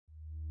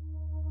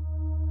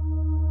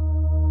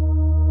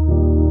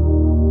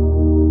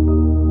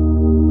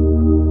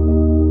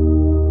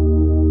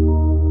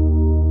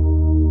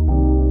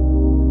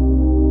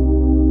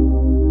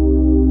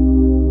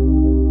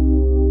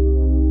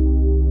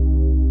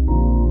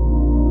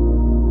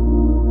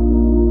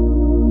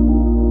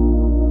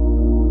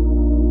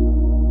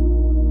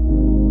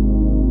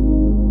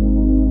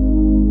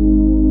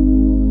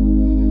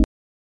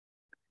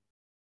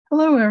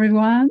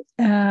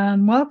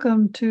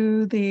welcome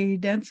to the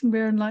Dancing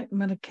Bear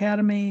Enlightenment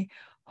Academy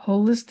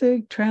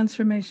Holistic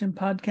Transformation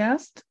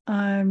Podcast.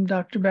 I'm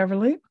Dr.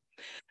 Beverly.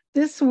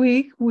 This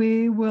week,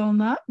 we will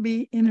not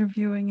be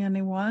interviewing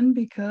anyone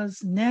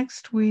because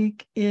next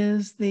week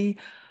is the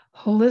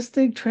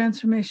Holistic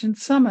Transformation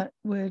Summit,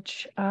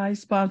 which I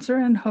sponsor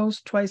and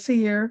host twice a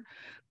year,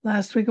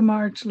 last week of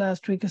March,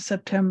 last week of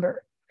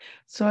September.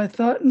 So I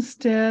thought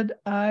instead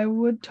I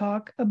would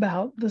talk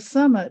about the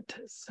summit.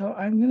 So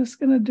I'm just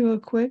going to do a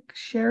quick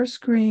share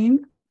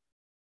screen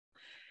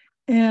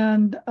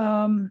and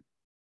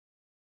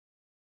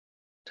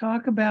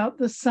talk about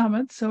the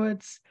summit. So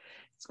it's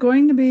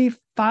going to be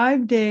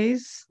 5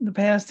 days. In the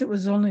past, it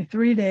was only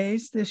 3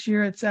 days. This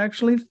year, it's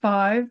actually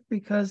 5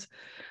 because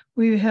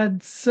we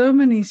had so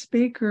many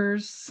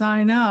speakers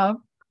sign up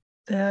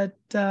that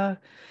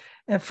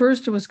at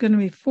first it was going to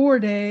be 4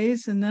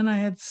 days, and then I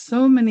had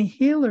so many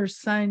healers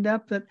signed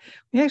up that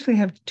we actually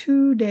have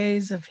 2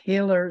 days of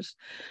healers.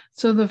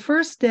 So the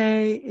first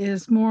day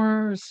is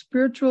more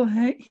spiritual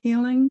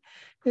healing.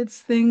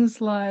 It's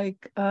things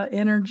like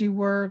energy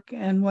work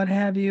and what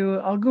have you.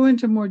 I'll go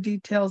into more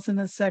details in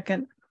a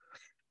second.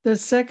 The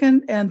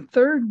second and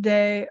third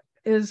day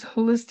is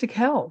holistic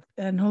health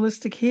and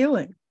holistic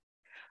healing.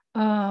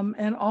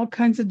 And all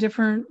kinds of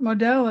different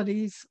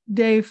modalities.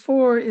 Day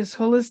 4 is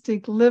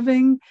holistic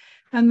living.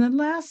 And the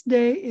last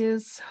day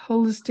is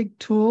holistic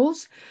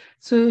tools.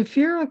 So if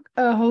you're a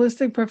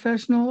holistic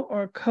professional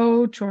or a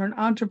coach or an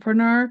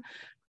entrepreneur,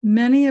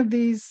 many of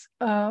these,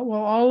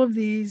 all of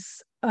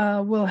these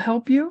will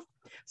help you.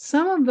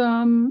 Some of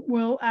them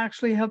will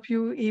actually help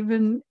you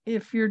even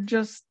if you're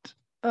just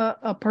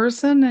a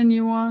person and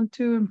you want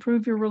to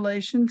improve your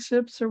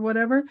relationships or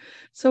whatever.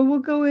 So we'll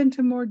go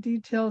into more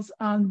details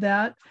on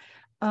that.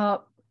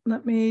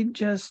 Let me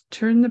just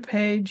turn the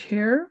page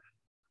here.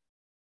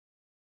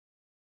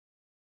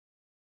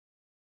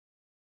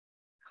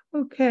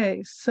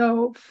 Okay,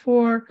 so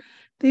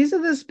these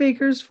are the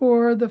speakers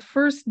for the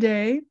first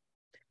day.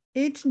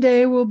 Each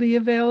day will be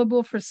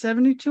available for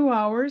 72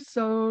 hours.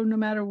 So no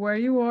matter where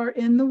you are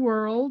in the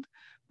world,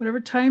 whatever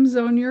time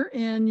zone you're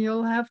in,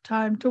 you'll have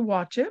time to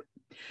watch it.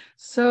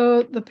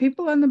 So the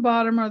people on the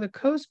bottom are the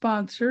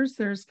co-sponsors.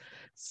 There's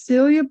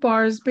Celia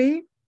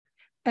Barsby,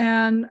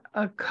 and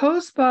a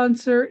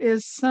co-sponsor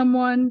is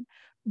someone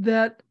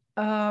that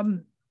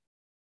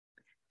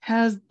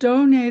has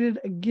donated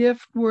a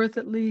gift worth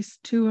at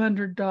least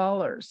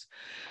 $200.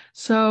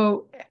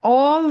 So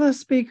all the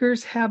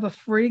speakers have a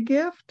free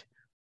gift.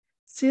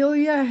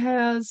 Celia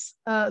is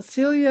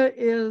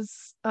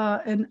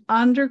an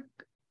under,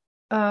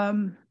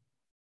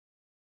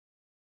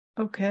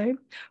 okay.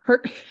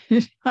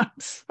 I'm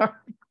sorry.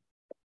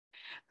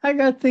 I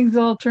got things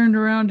all turned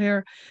around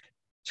here.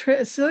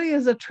 Celia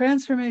is a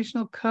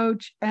transformational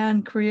coach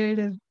and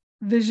creative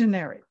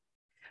visionary.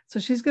 So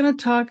she's going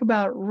to talk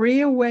about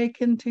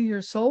reawaken to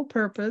your soul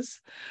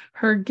purpose.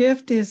 Her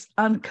gift is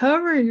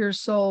uncover your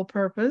soul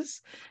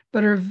purpose,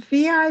 but her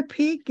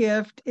VIP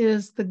gift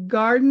is the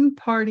Garden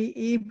Party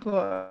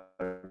ebook,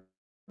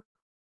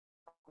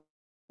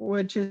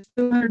 which is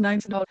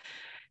 $290.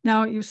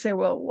 Now you say,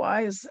 well,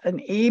 why is an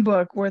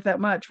ebook worth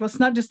that much? Well, it's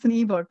not just an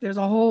ebook. It's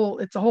a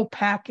whole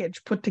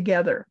package put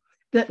together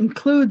that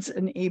includes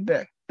an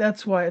ebook.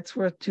 That's why it's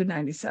worth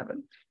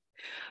 $297.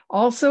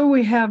 Also,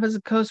 we have as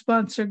a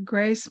co-sponsor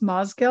Grace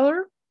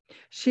Mosgeller.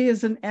 She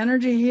is an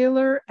energy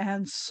healer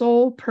and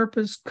soul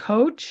purpose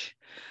coach.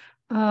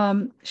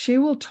 She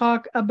will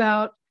talk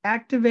about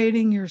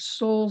activating your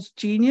soul's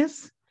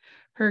genius.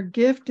 Her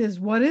gift is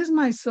what is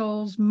my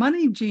soul's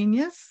money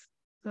genius?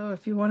 So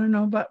if you want to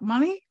know about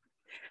money.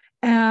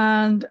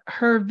 And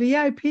her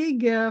VIP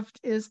gift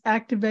is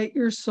activate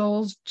your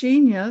soul's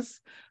genius,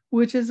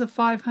 which is a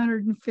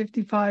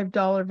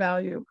 $555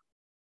 value.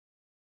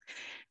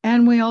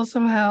 And we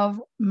also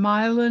have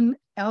Mylan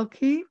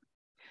Elke.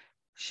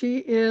 She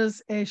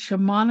is a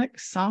shamanic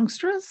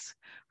songstress.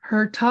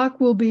 Her talk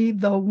will be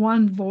The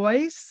One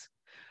Voice.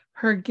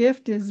 Her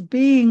gift is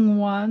Being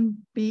One,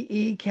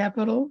 B-E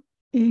capital,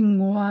 Being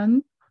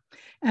One.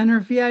 And her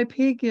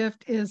VIP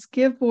gift is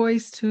Give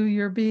Voice to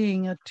Your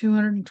Being, a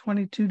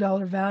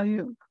 $222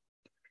 value.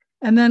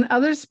 And then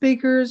other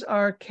speakers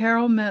are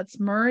Carol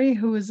Metz-Murray,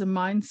 who is a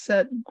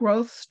mindset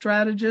growth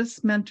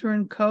strategist, mentor,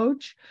 and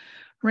coach.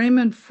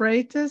 Raymond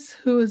Freitas,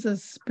 who is a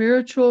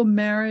spiritual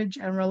marriage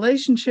and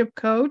relationship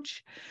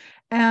coach.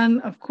 And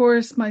of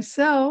course,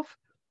 myself,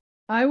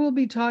 I will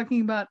be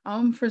talking about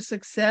for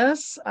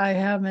Success. I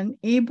have an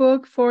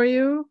ebook for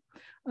you.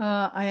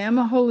 I am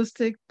a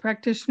holistic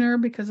practitioner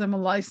because I'm a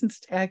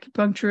licensed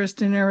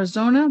acupuncturist in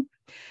Arizona,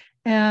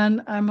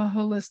 and I'm a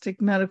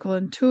holistic medical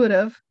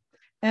intuitive.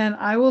 And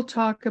I will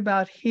talk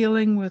about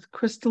healing with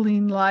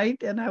crystalline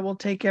light, and I will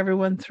take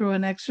everyone through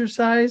an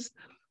exercise.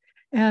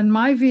 And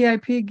my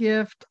VIP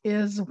gift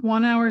is a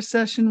 1 hour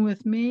session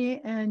with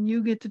me, and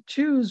you get to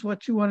choose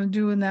what you want to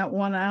do in that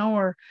 1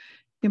 hour.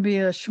 It can be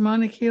a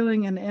shamanic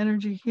healing and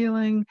energy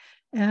healing,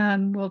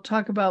 and we'll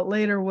talk about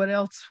later what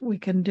else we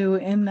can do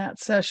in that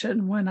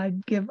session when I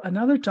give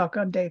another talk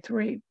on day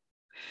 3.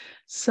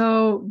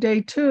 So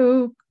day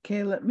 2,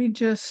 okay, let me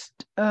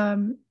just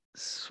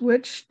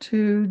switch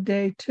to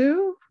day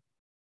 2.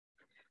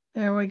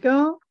 There we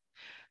go.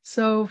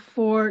 So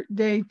for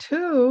day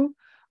 2,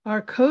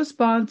 our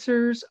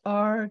co-sponsors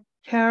are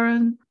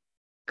Karen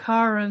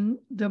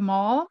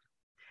DeMall.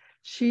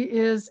 She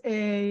is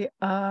a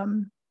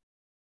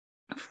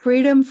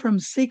freedom from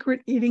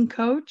secret eating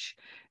coach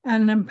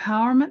and an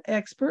empowerment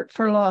expert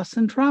for loss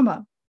and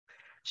trauma.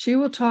 She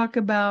will talk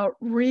about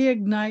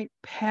reignite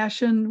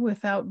passion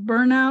without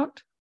burnout.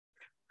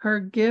 Her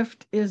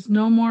gift is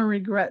no more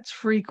regrets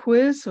free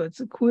quiz. So it's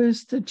a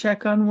quiz to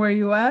check on where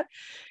you at.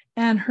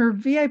 And her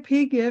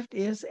VIP gift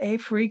is a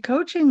free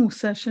coaching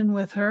session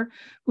with her,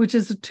 which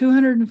is a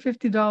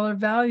 $250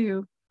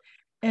 value.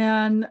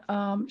 And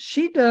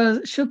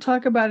she'll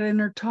talk about it in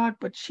her talk,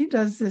 but she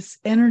does this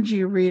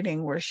energy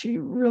reading where she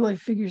really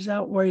figures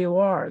out where you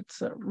are.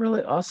 It's a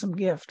really awesome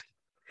gift.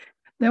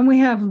 Then we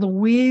have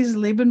Louise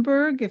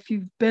Liebenberg. If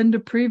you've been to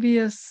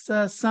previous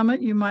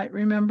summit, you might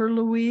remember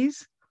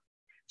Louise.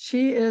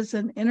 She is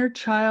an inner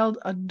child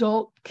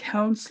adult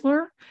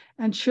counselor,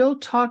 and she'll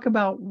talk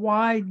about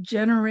why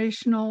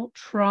generational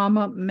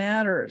trauma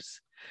matters,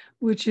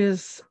 which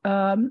is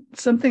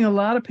something a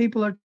lot of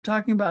people are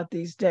talking about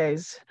these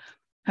days,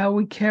 how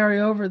we carry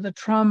over the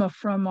trauma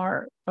from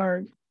our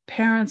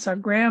parents, our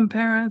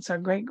grandparents, our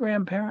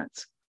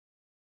great-grandparents.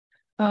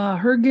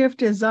 Her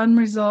gift is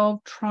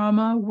Unresolved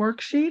Trauma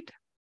Worksheet.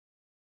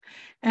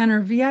 And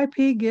her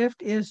VIP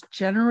gift is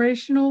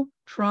Generational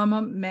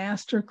Trauma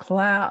Master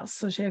Class.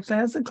 So she actually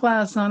has a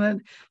class on it.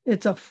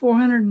 It's a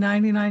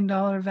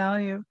 $499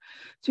 value.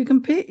 So you can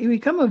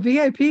become a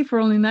VIP for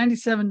only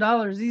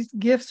 $97. These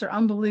gifts are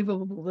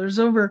unbelievable. There's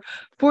over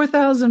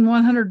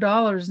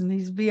 $4,100 in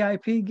these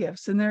VIP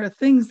gifts. And there are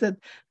things that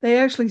they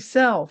actually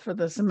sell for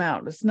this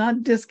amount. It's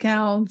not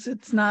discounts.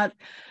 It's not,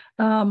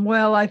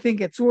 well, I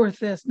think it's worth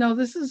this. No,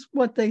 this is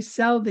what they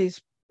sell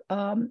these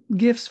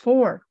gifts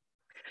for.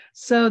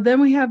 So then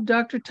we have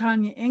Dr.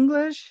 Tanya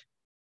English.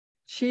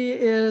 She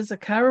is a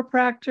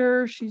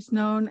chiropractor. She's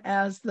known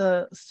as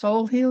the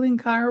soul healing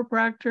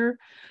chiropractor.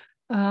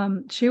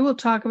 She will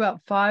talk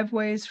about 5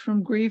 ways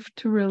from grief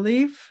to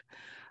relief.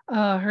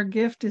 Her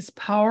gift is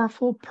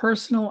powerful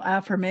personal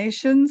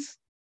affirmations.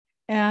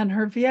 And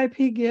her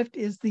VIP gift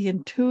is the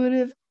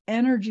intuitive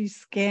energy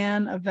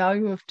scan, a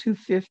value of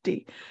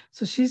 $250.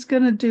 So she's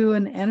going to do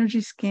an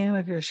energy scan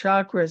of your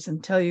chakras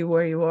and tell you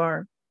where you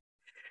are.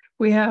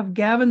 We have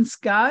Gavin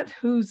Scott,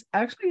 who's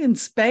actually in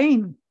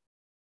Spain.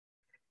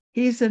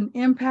 He's an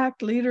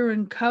impact leader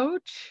and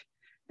coach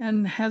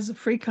and has a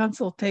free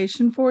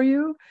consultation for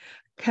you.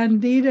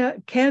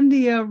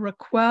 Candia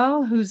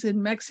Raquel, who's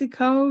in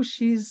Mexico.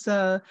 She's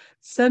a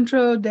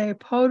Centro de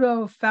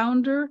Poto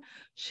founder.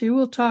 She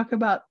will talk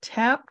about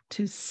tap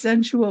to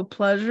sensual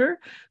pleasure.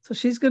 So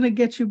she's going to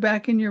get you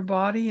back in your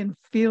body and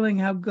feeling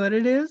how good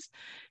it is.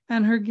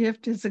 And her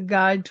gift is a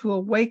guide to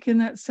awaken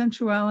that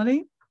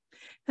sensuality.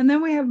 And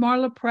then we have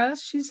Marla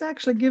Press. She's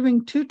actually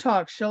giving 2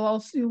 talks.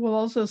 We'll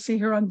also see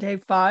her on day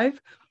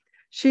 5.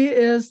 She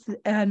is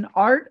an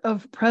art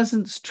of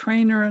presence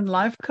trainer and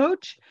life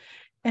coach.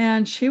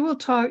 And she will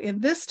talk in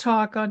this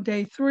talk on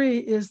day 3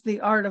 is the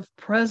art of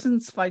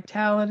presence,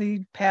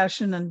 vitality,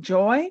 passion, and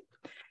joy.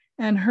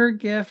 And her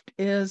gift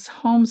is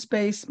home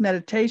space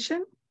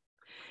meditation.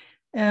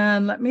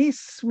 And let me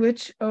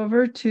switch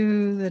over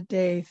to the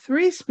day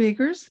 3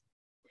 speakers.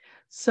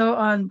 So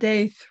on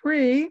day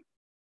 3,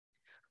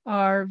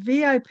 our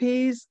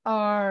VIPs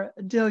are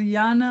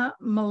Dilyana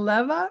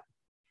Maleva.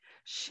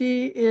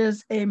 She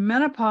is a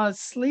menopause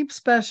sleep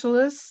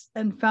specialist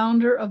and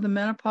founder of the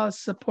Menopause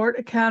Support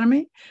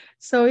Academy.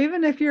 So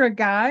even if you're a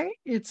guy,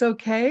 it's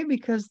okay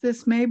because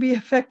this may be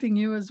affecting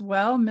you as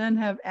well. Men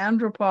have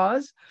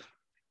andropause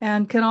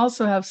and can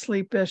also have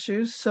sleep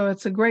issues. So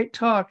it's a great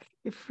talk,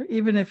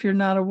 even if you're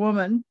not a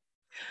woman.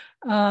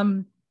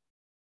 The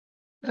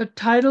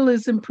title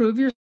is Improve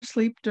Your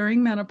Sleep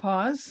During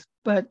Menopause,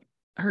 but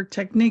her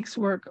techniques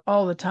work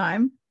all the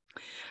time.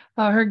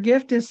 Her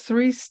gift is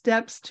 3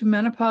 steps to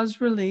menopause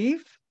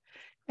relief.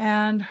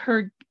 And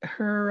her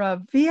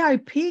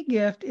VIP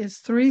gift is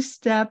 3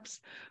 steps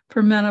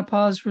for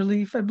menopause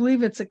relief. I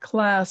believe it's a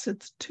class.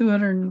 It's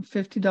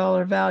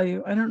 $250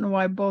 value. I don't know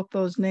why both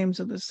those names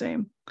are the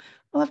same.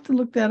 I'll have to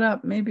look that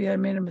up. Maybe I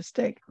made a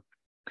mistake.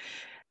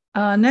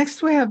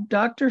 Next, we have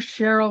Dr.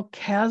 Cheryl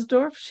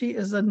Kasdorf. She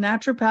is a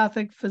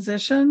naturopathic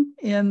physician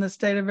in the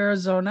state of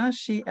Arizona.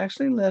 She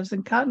actually lives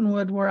in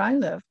Cottonwood, where I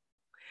live.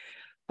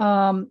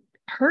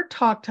 Her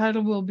talk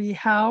title will be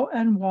How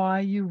and Why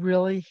You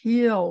Really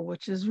Heal,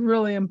 which is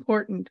really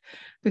important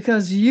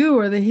because you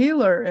are the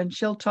healer, and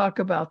she'll talk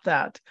about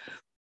that.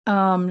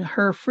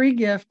 Her free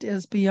gift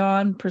is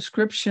Beyond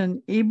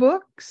Prescription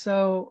ebook.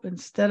 So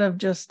instead of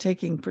just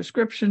taking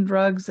prescription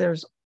drugs,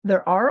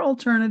 there are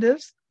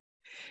alternatives.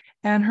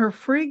 And her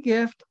free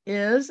gift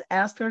is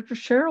Ask Dr.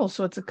 Cheryl.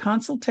 So it's a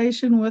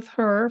consultation with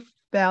her,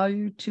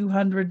 value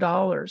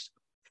 $200.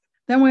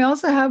 Then we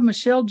also have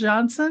Michelle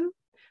Johnson.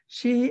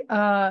 She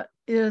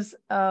is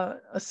a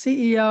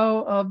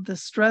CEO of the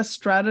Stress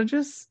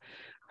Strategists.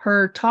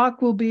 Her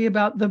talk will be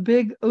about the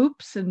big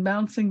oops and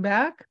bouncing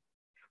back,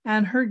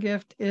 and her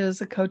gift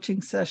is a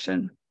coaching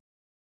session.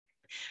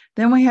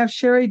 Then we have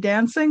Sherry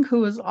Dancing,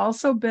 who has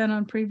also been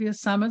on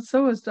previous summits.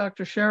 So is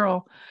Dr.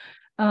 Cheryl.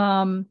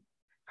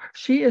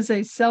 She is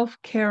a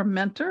self-care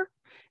mentor,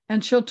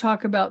 and she'll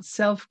talk about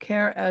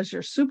self-care as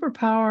your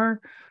superpower.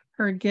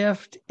 Her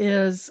gift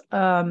is,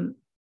 I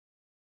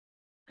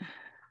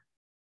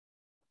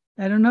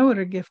don't know what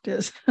her gift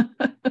is.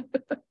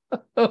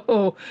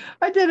 Oh,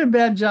 I did a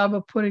bad job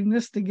of putting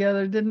this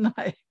together, didn't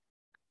I?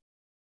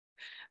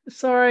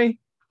 Sorry,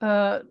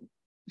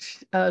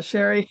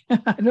 Sherry.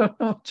 I don't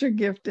know what your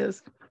gift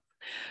is.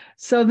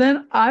 So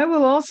then I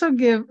will also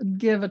give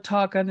a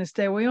talk on this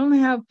day. We only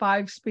have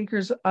 5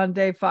 speakers on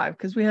day 5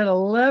 because we had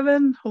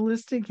 11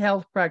 holistic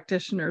health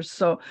practitioners.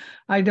 So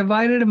I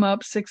divided them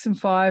up 6 and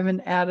 5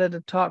 and added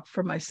a talk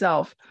for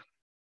myself.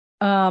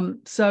 So, I'm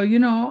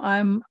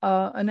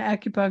an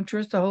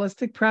acupuncturist, a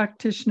holistic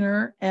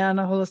practitioner, and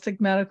a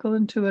holistic medical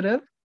intuitive.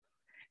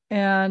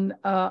 And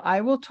I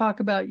will talk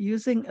about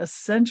using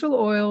essential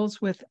oils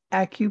with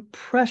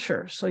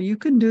acupressure. So you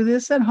can do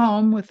this at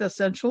home with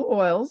essential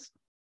oils.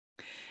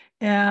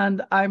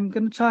 And I'm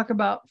going to talk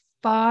about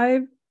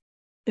 5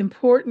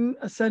 important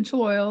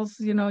essential oils.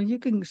 You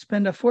can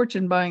spend a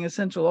fortune buying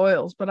essential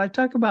oils, but I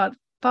talk about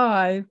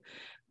 5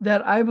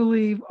 that I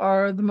believe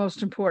are the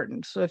most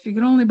important. So if you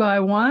can only buy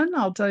one,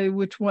 I'll tell you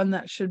which one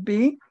that should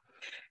be.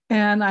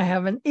 And I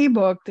have an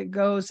ebook that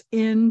goes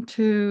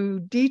into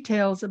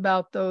details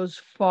about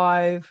those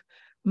 5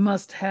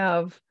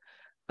 must-have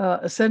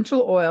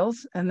essential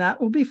oils, and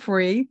that will be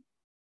free.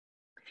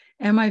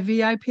 And my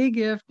VIP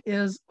gift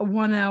is a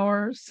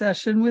 1-hour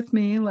session with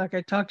me, like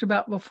I talked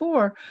about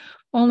before.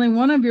 Only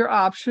one of your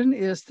option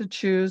is to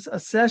choose a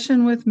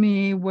session with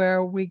me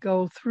where we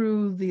go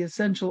through the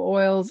essential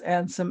oils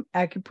and some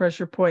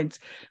acupressure points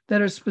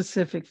that are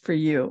specific for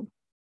you.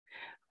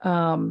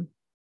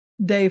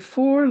 Day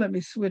 4, let me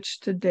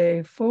switch to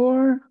day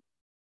 4.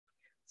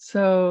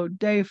 So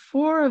day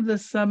 4 of the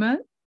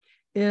summit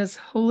is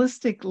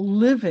holistic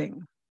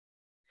living.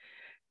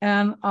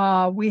 And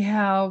we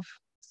have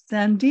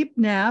Sandeep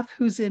Nath,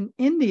 who's in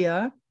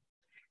India,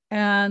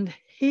 and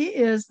he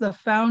is the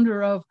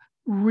founder of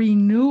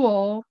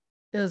Renewalism,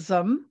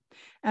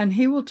 and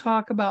he will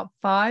talk about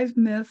 5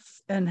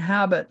 myths and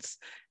habits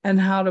and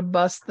how to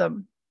bust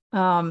them.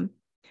 5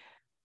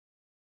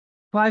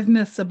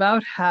 myths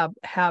about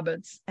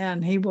habits,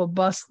 and he will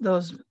bust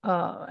those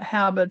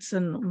habits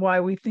and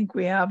why we think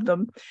we have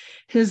them.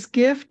 His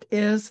gift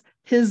is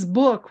his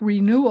book,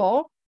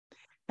 Renewal,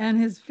 and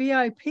his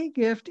VIP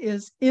gift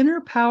is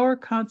Inner Power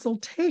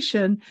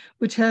Consultation,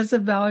 which has a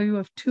value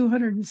of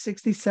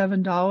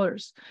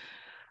 $267.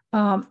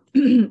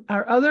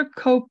 Another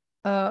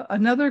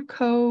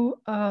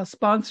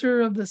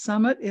co-sponsor of the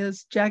summit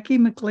is Jackie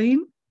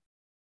McLean,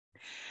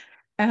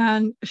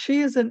 and she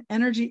is an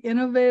energy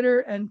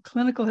innovator and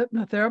clinical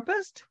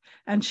hypnotherapist,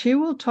 and she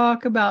will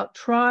talk about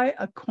try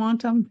a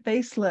quantum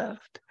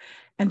facelift.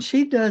 And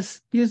she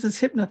uses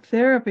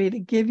hypnotherapy to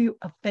give you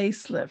a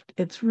facelift.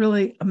 It's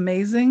really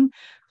amazing.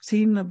 I've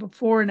seen the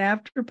before and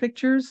after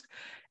pictures,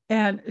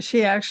 and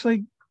she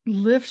actually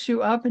lifts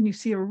you up, and you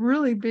see a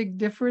really big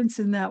difference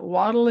in that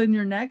waddle in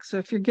your neck. So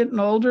if you're getting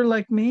older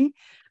like me,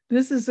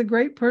 this is a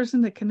great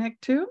person to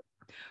connect to.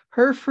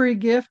 Her free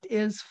gift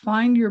is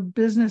Find Your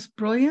Business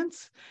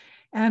Brilliance,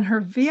 and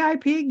her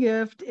VIP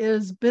gift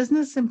is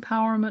Business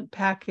Empowerment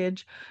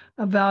Package,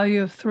 a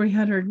value of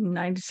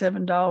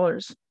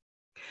 $397.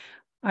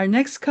 Our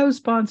next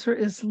co-sponsor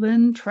is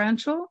Lynn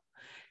Tranchel.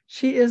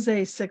 She is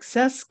a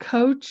success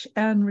coach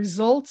and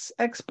results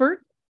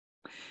expert.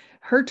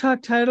 Her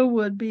talk title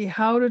would be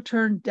How to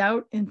Turn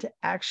Doubt into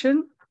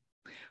Action.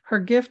 Her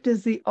gift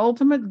is The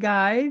Ultimate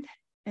Guide,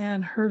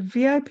 and her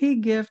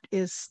VIP gift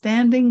is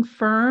Standing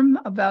Firm,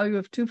 a value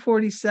of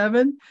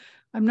 $247.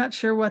 I'm not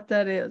sure what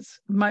that is.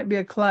 It might be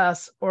a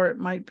class or it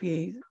might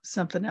be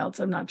something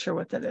else. I'm not sure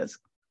what that is.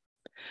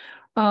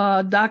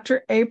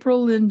 Dr.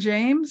 April Lynn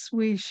James,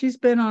 she's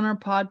been on our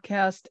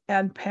podcast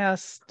and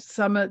past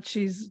summit.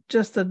 She's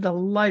just a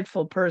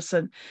delightful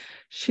person.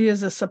 She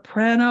is a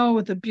soprano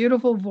with a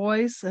beautiful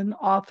voice, an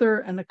author,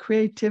 and a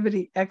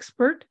creativity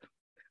expert.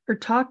 Her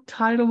talk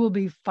title will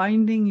be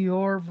Finding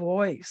Your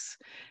Voice.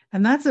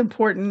 And that's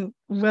important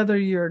whether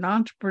you're an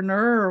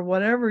entrepreneur or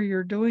whatever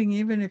you're doing,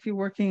 even if you're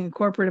working in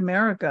corporate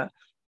America.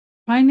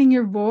 Finding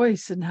your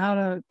voice and how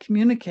to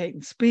communicate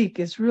and speak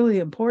is really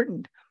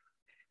important.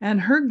 And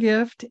her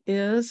gift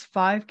is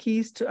 5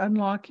 keys to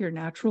unlock your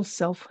natural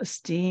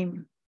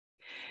self-esteem.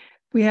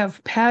 We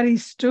have Patty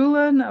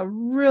Stulin, a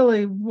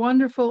really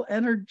wonderful,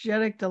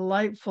 energetic,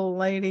 delightful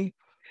lady.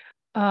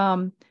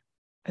 I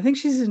think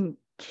she's in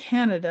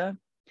Canada.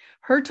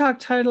 Her talk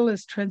title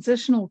is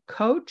Transitional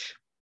Coach.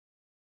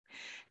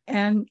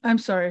 And I'm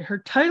sorry, her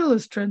title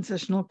is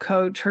Transitional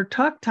Coach. Her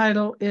talk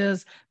title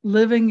is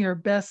Living Your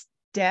Best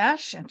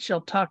Dash, and she'll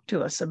talk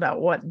to us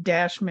about what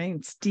dash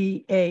means,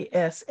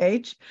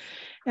 DASH.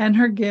 And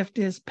her gift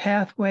is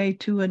Pathway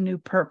to a New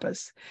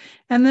Purpose.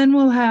 And then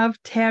we'll have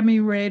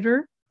Tammy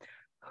Rader,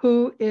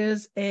 who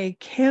is a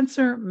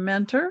cancer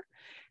mentor,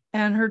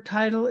 and her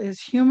title is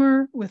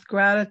Humor with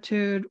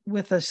Gratitude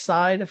with a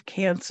Side of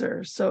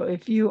Cancer. So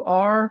if you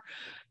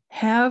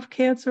have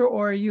cancer,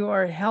 or you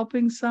are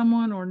helping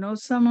someone or know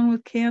someone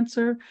with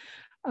cancer,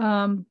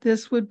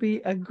 this would be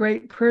a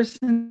great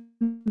person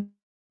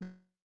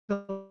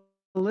to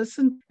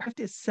listen.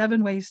 It's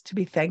 7 ways to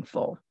be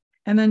thankful.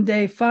 And then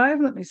day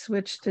 5, let me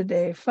switch to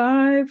day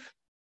 5.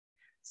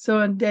 So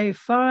on day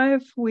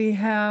 5, we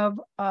have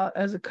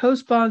as a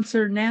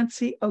co-sponsor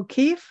Nancy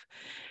O'Keefe,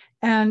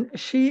 and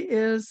she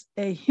is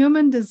a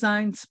human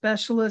design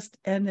specialist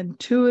and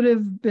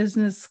intuitive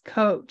business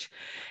coach.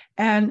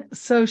 And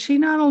so she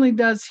not only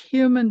does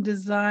human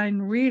design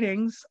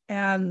readings,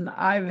 and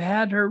I've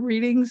had her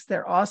readings,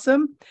 they're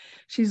awesome.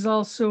 She's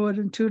also an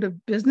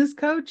intuitive business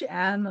coach,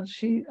 and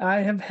I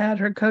have had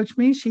her coach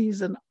me.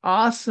 She's an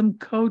awesome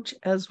coach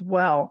as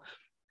well.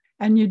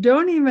 And you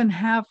don't even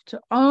have to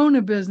own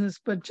a business,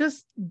 but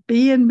just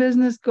be in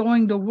business,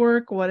 going to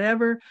work,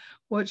 whatever.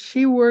 What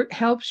she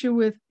helps you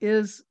with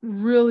is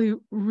really,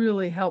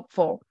 really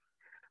helpful.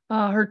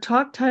 Her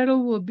talk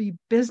title will be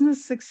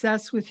Business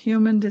Success with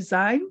Human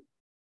Design.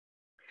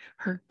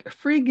 Her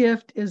free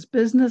gift is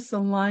Business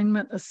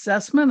Alignment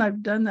Assessment.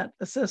 I've done that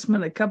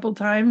assessment a couple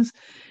times.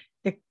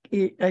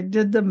 I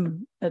did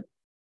them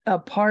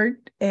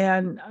apart,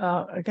 and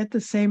I got the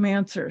same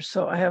answer.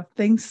 So I have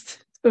things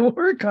to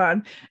work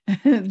on, and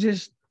it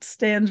just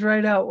stands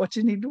right out what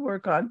you need to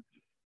work on.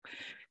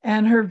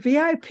 And her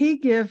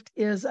VIP gift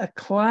is a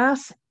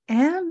class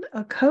and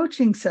a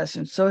coaching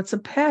session. So it's a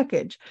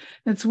package.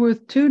 It's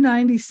worth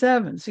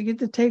 $297. So you get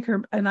to take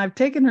her, and I've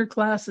taken her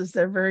classes.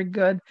 They're very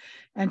good.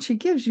 And she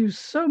gives you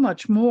so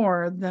much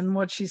more than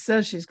what she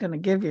says she's going to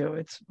give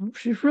you.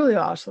 She's really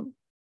awesome.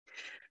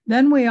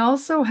 Then we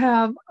also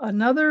have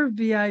another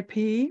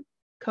VIP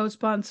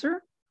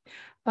co-sponsor,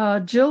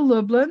 Jill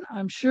Lublin.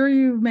 I'm sure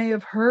you may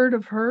have heard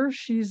of her.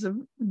 She's a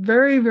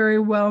very, very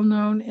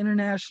well-known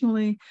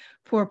internationally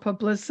for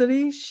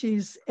publicity.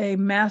 She's a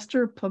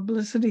master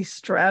publicity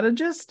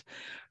strategist,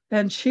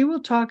 and she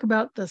will talk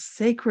about the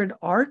sacred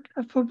art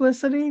of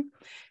publicity.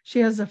 She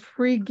has a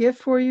free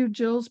gift for you,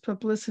 Jill's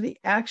Publicity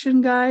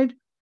Action Guide.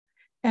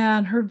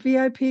 And her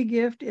VIP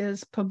gift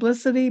is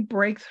Publicity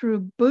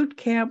Breakthrough Boot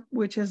Camp,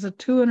 which is a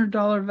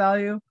 $200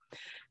 value.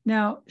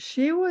 Now,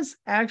 she was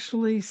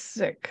actually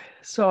sick,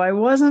 so I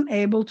wasn't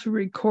able to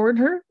record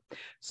her.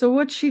 So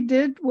what she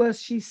did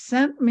was she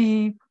sent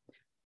me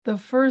the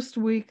first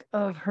week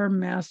of her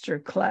master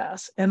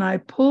class, and I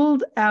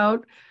pulled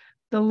out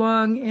the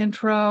long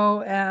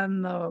intro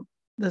and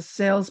the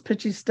sales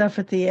pitchy stuff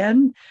at the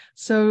end.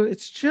 So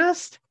it's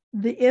just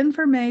the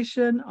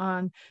information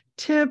on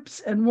tips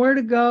and where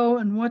to go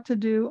and what to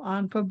do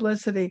on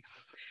publicity.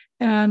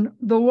 And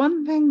the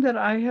one thing that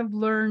I have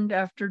learned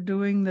after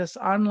doing this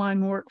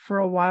online work for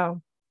a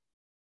while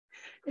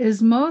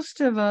is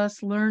most of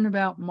us learn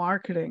about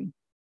marketing,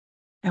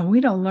 and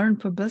we don't learn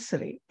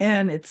publicity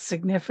and its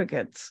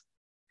significance.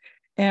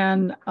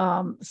 And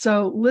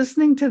so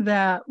listening to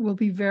that will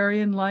be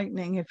very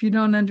enlightening if you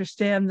don't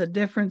understand the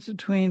difference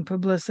between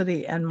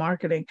publicity and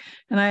marketing.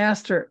 And I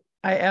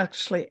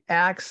actually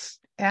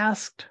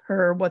asked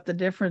her what the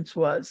difference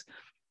was.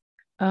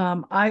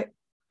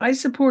 I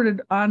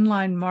supported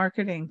online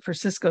marketing for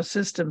Cisco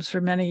Systems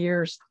for many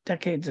years,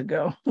 decades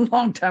ago, a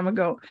long time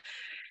ago.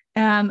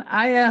 And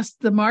I asked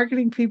the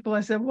marketing people,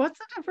 I said, what's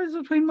the difference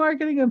between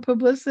marketing and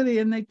publicity?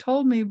 And they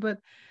told me, but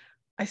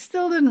I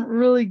still didn't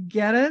really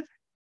get it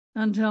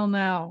until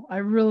now. I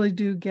really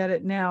do get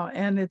it now.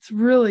 And it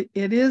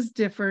is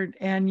different,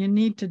 and you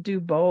need to do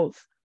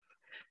both.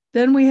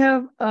 Then we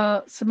have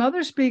some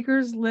other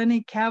speakers,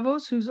 Lenny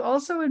Cavos, who's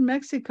also in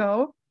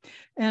Mexico,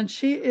 and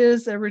she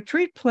is a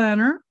retreat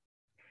planner.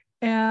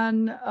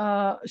 And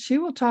she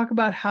will talk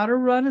about how to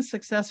run a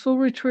successful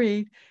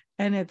retreat.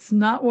 And it's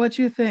not what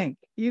you think.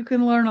 You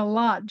can learn a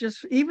lot,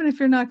 even if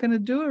you're not going to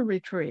do a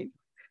retreat.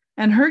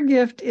 And her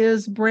gift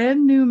is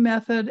brand new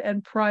method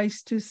and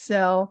price to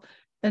sell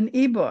an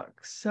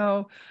ebook.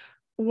 So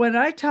when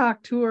I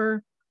talked to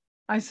her,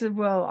 I said,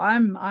 well,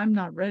 I'm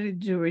not ready to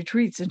do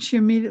retreats. And she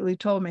immediately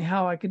told me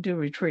how I could do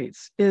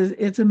retreats.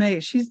 It's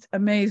amazing. She's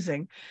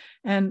amazing.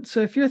 And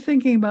so if you're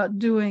thinking about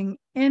doing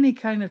any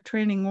kind of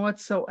training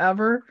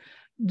whatsoever,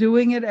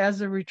 doing it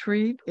as a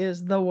retreat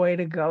is the way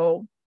to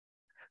go.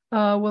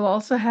 We'll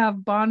also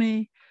have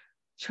Bonnie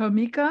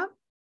Chomika,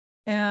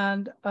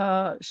 and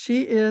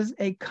she is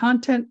a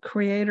content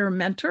creator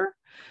mentor.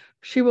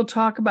 She will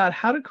talk about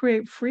how to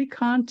create free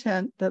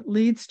content that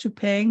leads to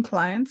paying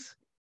clients.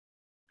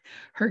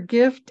 Her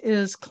gift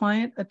is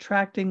client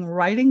attracting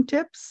writing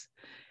tips.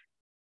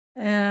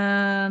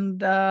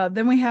 And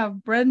then we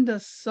have Brenda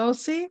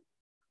Sosi.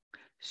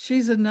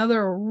 She's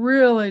another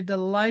really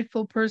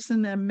delightful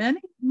person, and many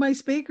of my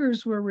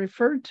speakers were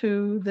referred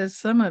to this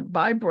summit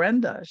by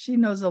Brenda. She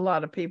knows a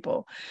lot of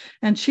people,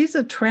 and she's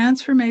a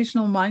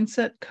transformational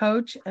mindset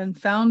coach and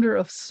founder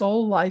of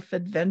Soul Life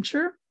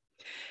Adventure.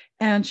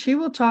 And she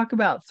will talk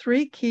about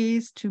 3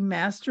 keys to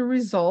master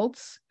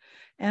results,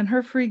 and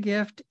her free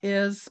gift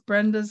is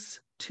Brenda's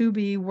To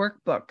Be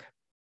workbook.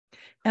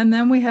 And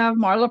then we have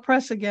Marla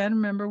Press again.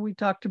 Remember, we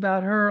talked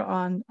about her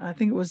on, I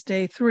think it was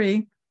day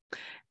 3.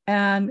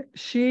 And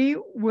she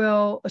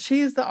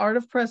is the Art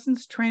of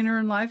Presence trainer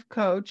and life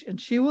coach, and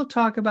she will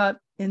talk about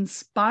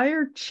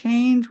inspire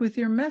change with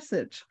your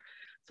message.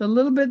 It's a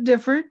little bit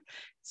different.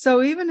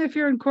 So even if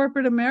you're in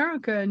corporate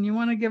America and you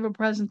want to give a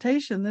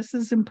presentation, this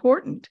is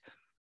important.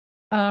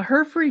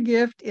 Her free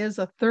gift is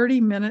a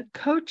 30-minute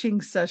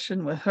coaching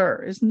session with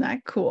her. Isn't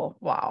that cool?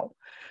 Wow.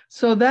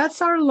 So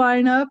that's our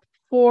lineup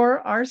for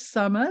our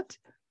summit.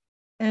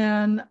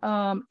 And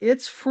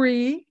it's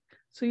free.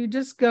 So you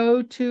just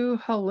go to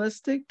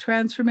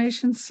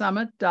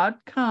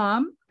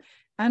holistictransformationsummit.com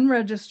and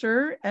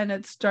register. And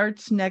it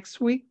starts next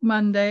week,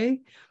 Monday,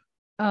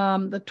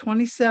 the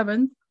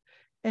 27th.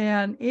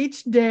 And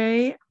each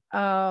day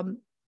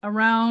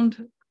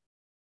around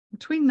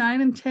between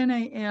 9 and 10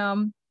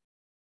 a.m.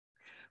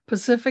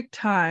 Pacific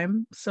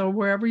time. So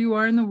wherever you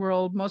are in the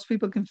world, most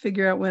people can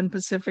figure out when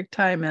Pacific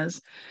time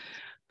is.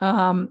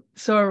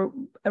 So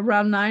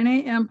around 9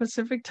 a.m.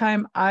 Pacific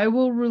time, I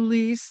will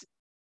release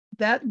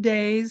that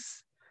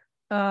day's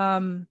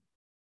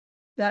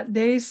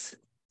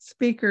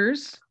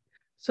speakers.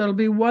 So it'll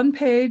be one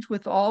page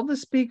with all the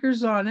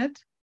speakers on it,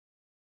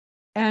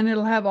 and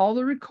it'll have all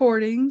the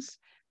recordings.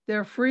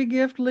 Their free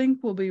gift link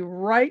will be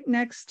right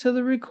next to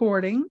the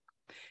recording.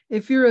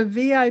 If you're a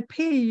VIP,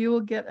 you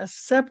will get a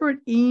separate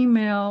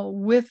email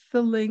with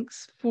the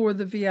links for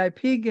the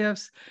VIP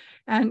gifts.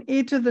 And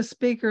each of the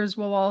speakers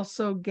will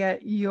also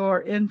get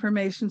your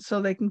information so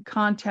they can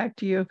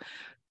contact you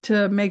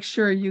to make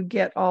sure you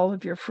get all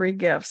of your free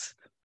gifts.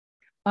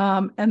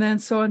 And then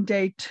so on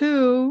day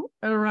 2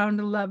 at around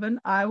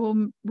 11, I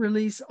will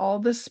release all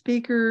the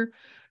speakers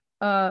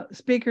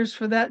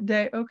for that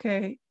day.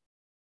 Okay,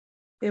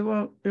 it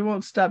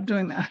won't stop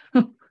doing that.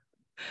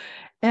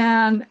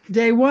 And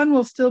day 1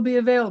 will still be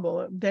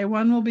available. Day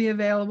 1 will be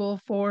available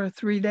for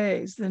 3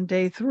 days. Then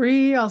day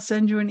 3, I'll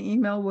send you an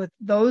email with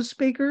those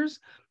speakers.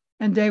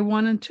 And day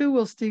 1 and 2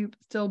 will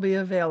still be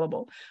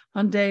available.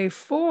 On day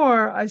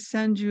 4, I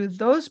send you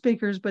those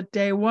speakers, but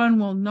day 1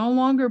 will no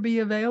longer be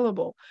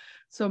available.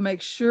 So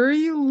make sure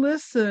you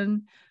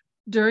listen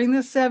during the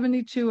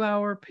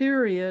 72-hour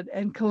period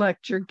and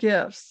collect your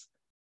gifts.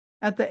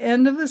 At the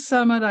end of the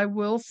summit, I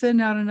will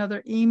send out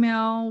another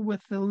email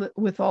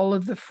with all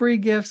of the free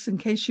gifts in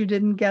case you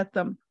didn't get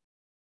them.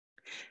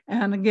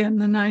 And again,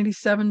 the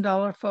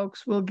 $97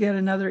 folks will get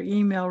another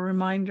email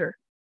reminder.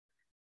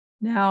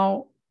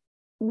 Now,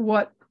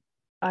 what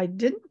I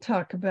didn't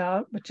talk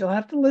about, but you'll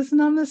have to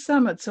listen on the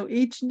summit. So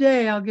each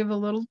day I'll give a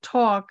little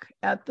talk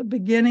at the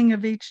beginning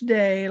of each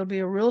day. It'll be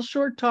a real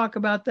short talk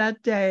about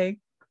that day.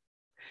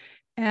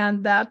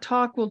 And that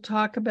talk will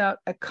talk about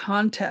a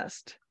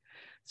contest.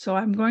 So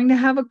I'm going to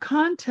have a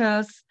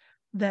contest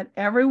that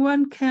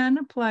everyone can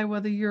apply,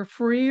 whether you're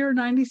free or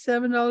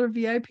 $97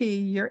 VIP,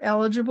 you're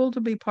eligible to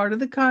be part of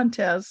the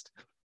contest.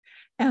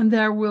 And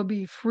there will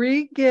be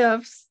free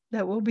gifts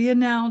that will be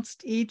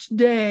announced each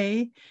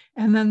day.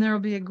 And then there will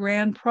be a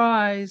grand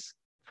prize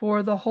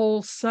for the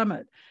whole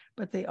summit.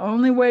 But the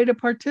only way to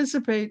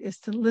participate is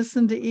to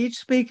listen to each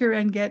speaker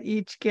and get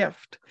each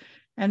gift.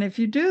 And if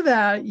you do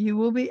that, you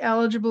will be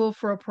eligible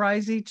for a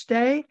prize each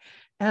day,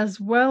 as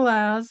well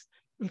as,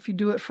 if you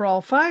do it for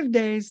all 5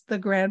 days, the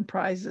grand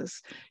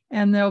prizes.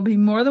 And there'll be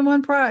more than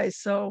one prize.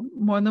 So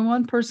more than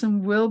one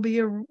person will be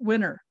a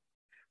winner.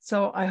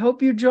 So I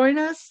hope you join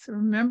us.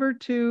 Remember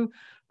to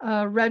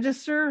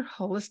register,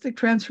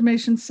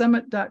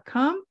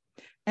 holistictransformationsummit.com,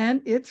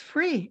 and it's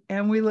free.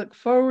 And we look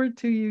forward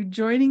to you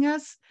joining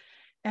us,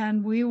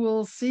 and we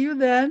will see you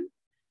then.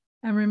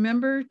 And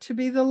remember to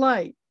be the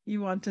light you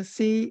want to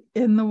see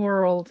in the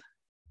world.